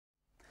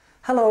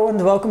Hello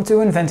and welcome to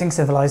Inventing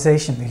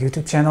Civilization, the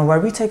YouTube channel where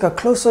we take a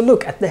closer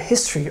look at the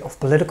history of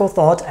political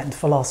thought and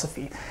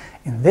philosophy.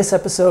 In this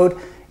episode,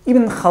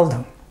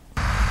 ibn.e.Khaldon.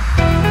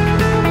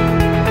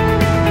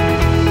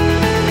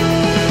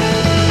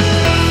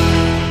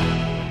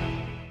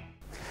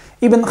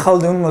 Ibn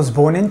Khaldun was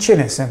born in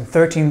Tunis in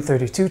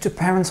 1332 to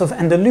parents of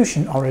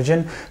Andalusian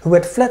origin who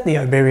had fled the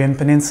Iberian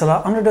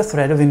Peninsula under the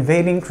threat of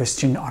invading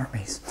Christian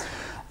armies.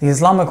 The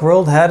Islamic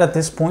world had at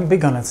this point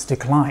begun its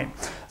decline.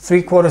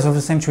 3/4 of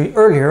a century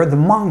earlier, the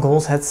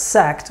Mongols had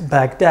sacked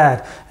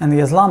Baghdad, and the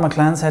Islamic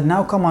lands had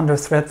now come under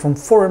threat from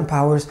foreign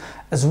powers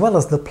as well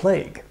as the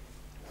plague.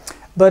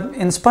 But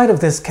in spite of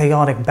this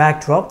chaotic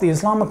backdrop, the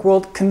Islamic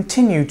world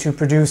continued to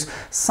produce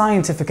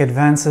scientific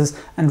advances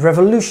and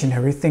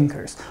revolutionary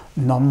thinkers,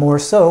 none more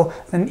so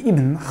than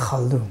Ibn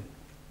Khaldun.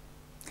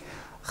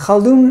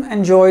 Khaldun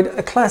enjoyed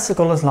a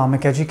classical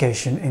Islamic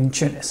education in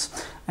Tunis,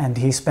 and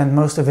he spent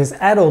most of his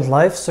adult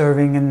life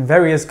serving in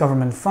various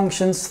government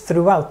functions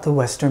throughout the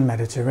Western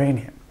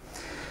Mediterranean.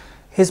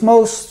 His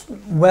most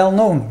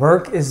well-known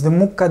work is the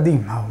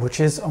Muqaddimah, which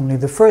is only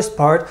the first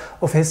part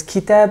of his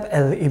Kitab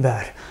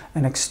al-Ibar,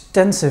 an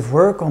extensive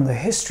work on the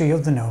history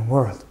of the known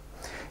world.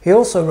 He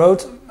also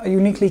wrote a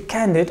uniquely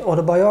candid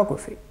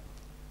autobiography.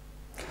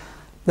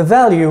 The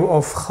value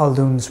of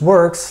Khaldun's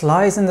works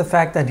lies in the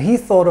fact that he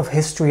thought of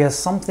history as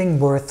something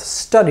worth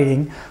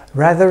studying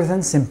rather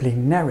than simply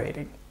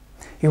narrating.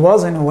 He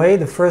was, in a way,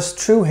 the first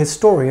true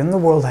historian the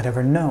world had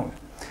ever known.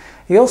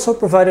 He also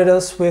provided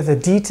us with a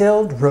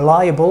detailed,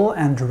 reliable,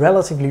 and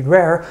relatively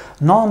rare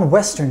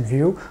non-Western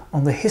view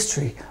on the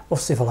history of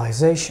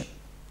civilization.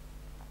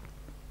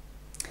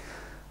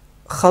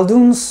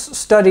 Khaldun's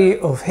study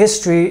of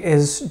history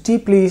is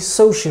deeply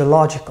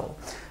sociological.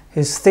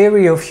 His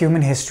theory of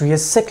human history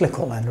is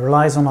cyclical and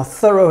relies on a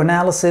thorough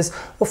analysis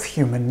of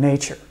human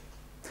nature.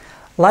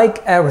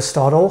 Like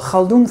Aristotle,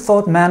 Khaldun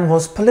thought man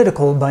was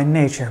political by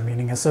nature,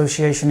 meaning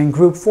association in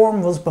group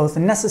form was both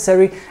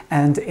necessary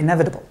and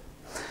inevitable.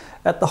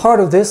 At the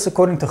heart of this,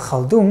 according to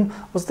Khaldun,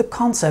 was the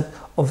concept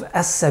of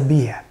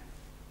as-sabiyya.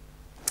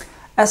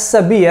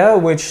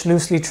 As-sabiyya, which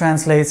loosely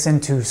translates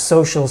into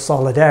social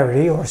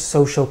solidarity or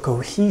social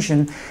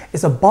cohesion,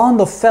 is a bond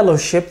of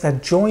fellowship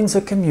that joins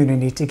a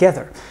community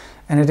together,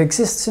 and it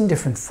exists in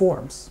different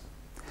forms.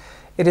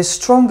 It is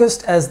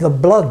strongest as the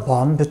blood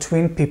bond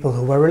between people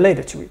who are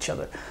related to each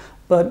other,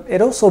 but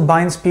it also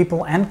binds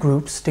people and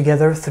groups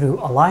together through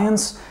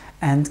alliance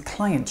and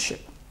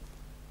clientship.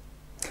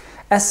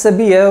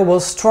 As-sabiyya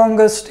was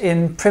strongest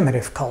in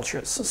primitive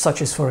cultures,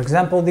 such as, for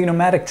example, the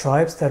nomadic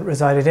tribes that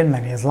resided in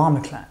many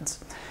Islamic lands.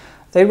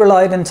 They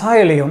relied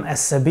entirely on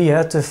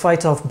as-sabiyya to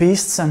fight off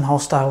beasts and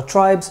hostile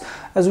tribes,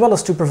 as well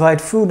as to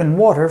provide food and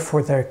water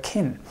for their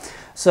kin.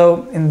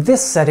 So, in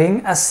this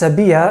setting,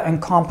 as-sabiyya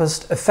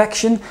encompassed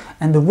affection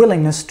and the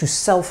willingness to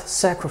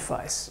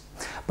self-sacrifice.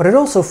 But it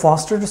also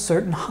fostered a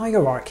certain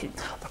hierarchy.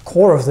 The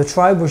core of the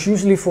tribe was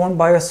usually formed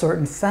by a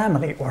certain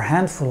family or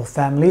handful of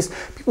families,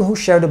 people who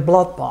shared a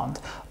blood bond,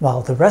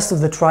 while the rest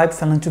of the tribe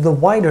fell into the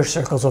wider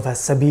circles of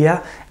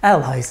as-sabiyya,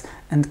 allies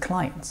and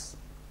clients.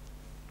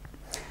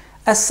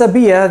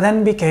 As-sabiyya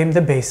then became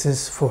the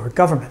basis for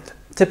government,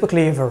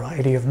 typically a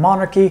variety of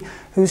monarchy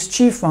whose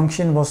chief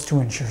function was to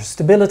ensure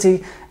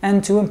stability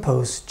and to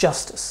impose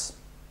justice.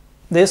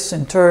 This,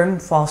 in turn,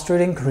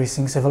 fostered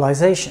increasing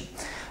civilization,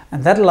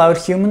 and that allowed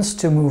humans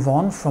to move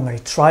on from a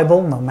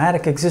tribal,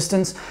 nomadic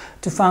existence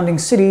to founding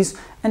cities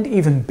and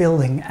even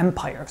building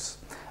empires.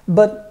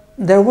 But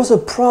there was a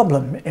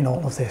problem in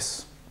all of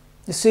this.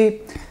 You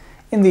see,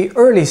 in the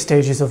early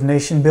stages of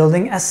nation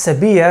building,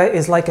 as-sabiyya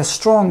is like a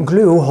strong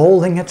glue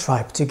holding a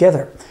tribe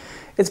together.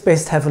 It's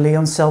based heavily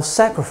on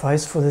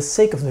self-sacrifice for the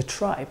sake of the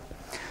tribe.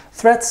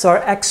 Threats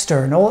are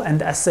external,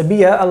 and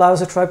as-sabiyya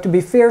allows a tribe to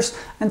be fierce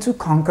and to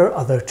conquer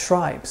other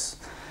tribes.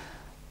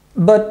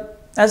 But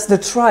as the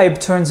tribe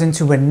turns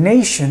into a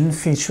nation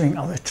featuring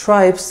other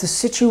tribes, the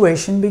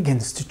situation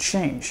begins to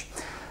change.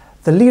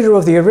 The leader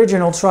of the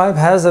original tribe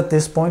has at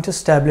this point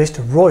established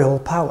royal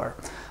power.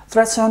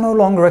 Threats are no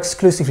longer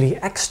exclusively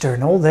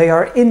external, they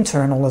are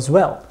internal as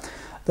well.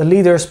 The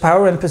leader's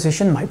power and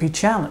position might be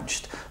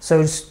challenged.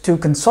 So to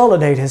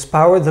consolidate his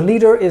power, the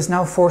leader is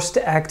now forced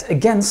to act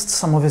against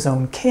some of his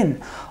own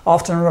kin,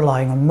 often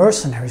relying on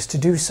mercenaries to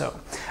do so.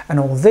 And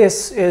all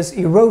this is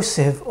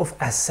erosive of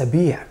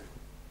as-sabiyya.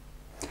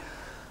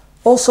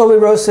 Also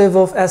erosive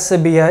of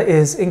as-sabiyya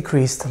is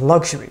increased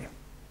luxury.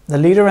 The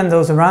leader and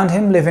those around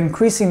him live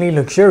increasingly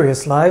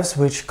luxurious lives,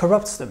 which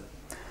corrupts them.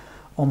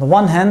 On the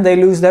one hand, they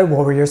lose their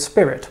warrior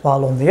spirit,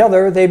 while on the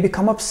other, they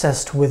become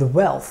obsessed with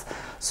wealth.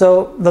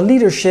 So the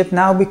leadership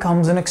now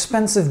becomes an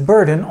expensive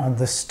burden on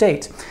the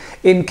state,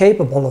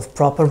 incapable of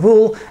proper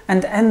rule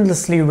and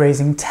endlessly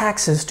raising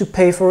taxes to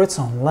pay for its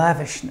own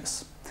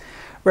lavishness.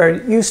 Where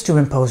it used to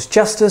impose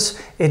justice,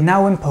 it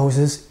now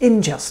imposes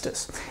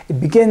injustice.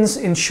 It begins,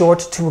 in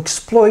short, to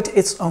exploit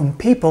its own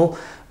people,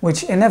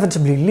 which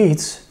inevitably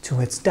leads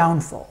to its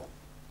downfall.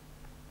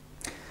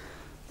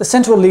 The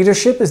central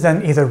leadership is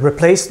then either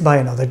replaced by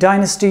another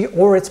dynasty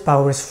or its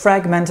power is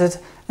fragmented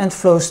and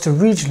flows to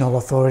regional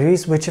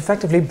authorities, which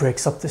effectively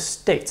breaks up the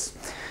states.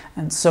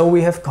 And so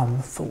we have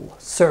come full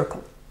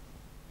circle.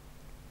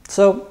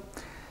 So,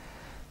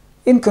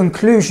 in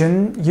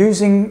conclusion,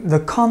 using the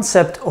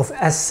concept of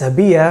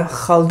as-sabiyya,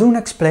 Khaldun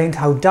explained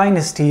how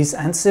dynasties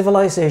and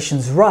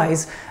civilizations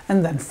rise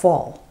and then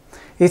fall.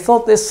 He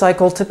thought this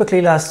cycle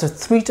typically lasted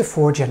 3 to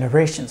 4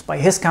 generations, by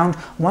his count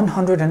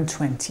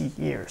 120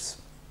 years.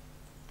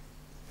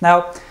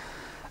 Now,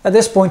 at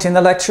this point in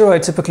the lecture, I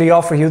typically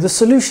offer you the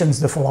solutions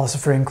the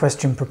philosopher in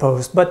question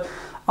proposed, but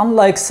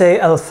unlike, say,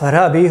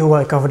 Al-Farabi, who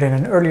I covered in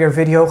an earlier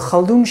video,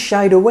 Khaldun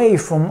shied away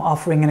from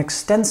offering an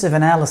extensive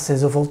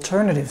analysis of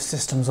alternative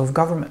systems of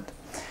government.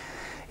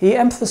 He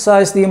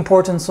emphasized the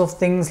importance of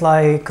things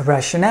like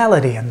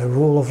rationality and the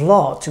rule of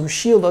law to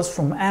shield us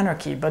from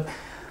anarchy, but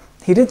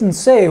he didn't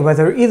say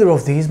whether either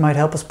of these might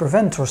help us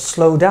prevent or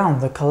slow down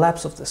the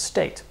collapse of the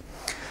state,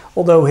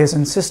 although his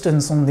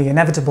insistence on the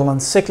inevitable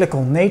and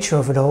cyclical nature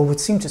of it all would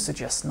seem to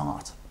suggest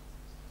not.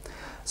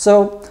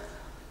 So,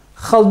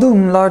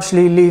 Khaldun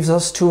largely leaves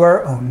us to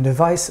our own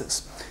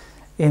devices.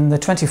 In the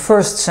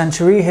 21st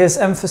century, his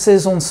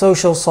emphasis on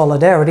social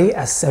solidarity,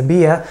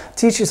 as-sabiyya,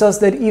 teaches us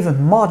that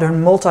even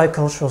modern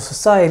multicultural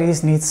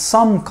societies need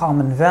some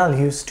common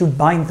values to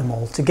bind them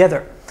all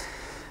together.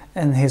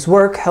 And his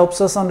work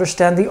helps us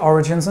understand the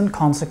origins and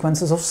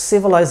consequences of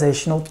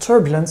civilizational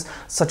turbulence,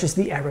 such as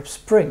the Arab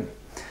Spring.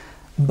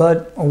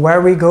 But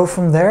where we go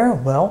from there,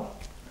 well,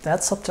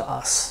 that's up to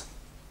us.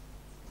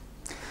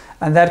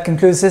 And that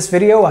concludes this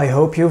video. I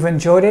hope you've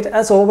enjoyed it.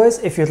 As always,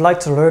 if you'd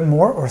like to learn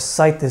more or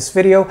cite this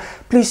video,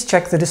 please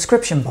check the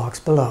description box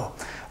below.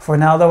 For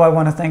now though, I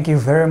want to thank you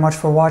very much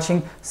for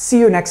watching. See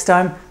you next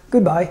time.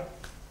 Goodbye.